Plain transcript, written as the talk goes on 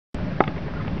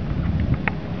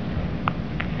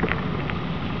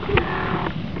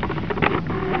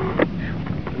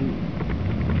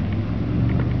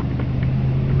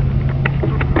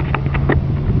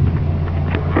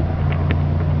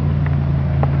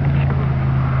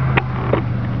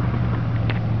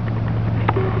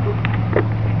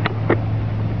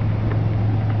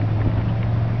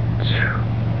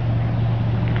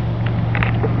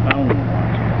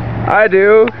I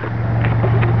do.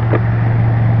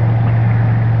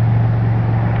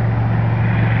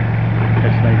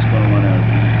 That snake's gonna run out of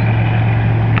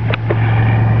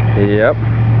juice. Yep.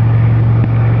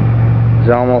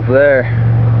 He's almost there.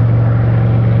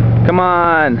 Come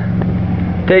on.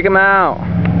 Take him out.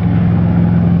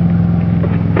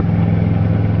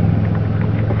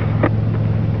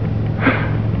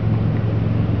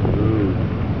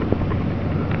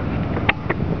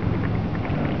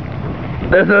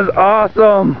 This is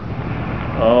awesome.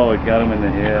 Oh, it got him in the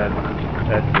head.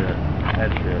 That's it.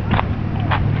 That's it.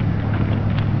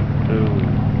 Ooh.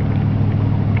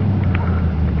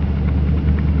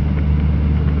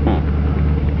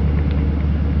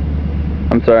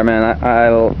 I'm sorry, man.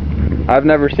 I've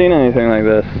never seen anything like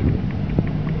this.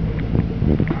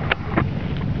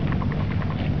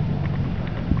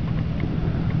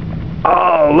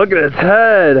 Oh, look at his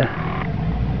head.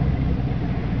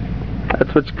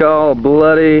 That's what you call a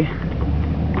bloody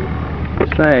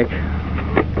snake.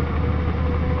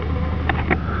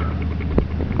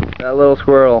 That little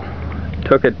squirrel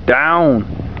took it down.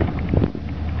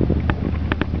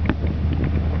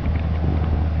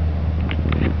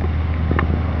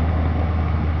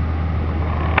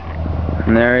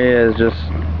 And there he is, just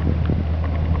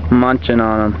munching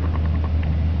on him.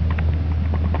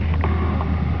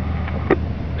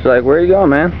 She's like, where you going,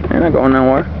 man? You're not going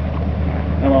nowhere.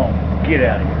 Come on, get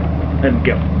out of here. Let's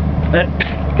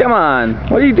go. Come on,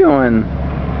 what are you doing?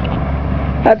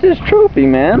 That's his trophy,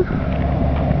 man.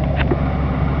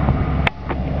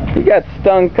 He got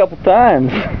stung a couple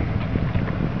times.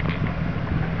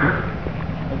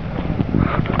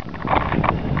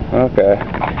 Okay.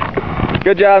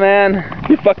 Good job, man.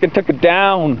 You fucking took it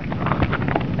down.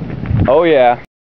 Oh yeah.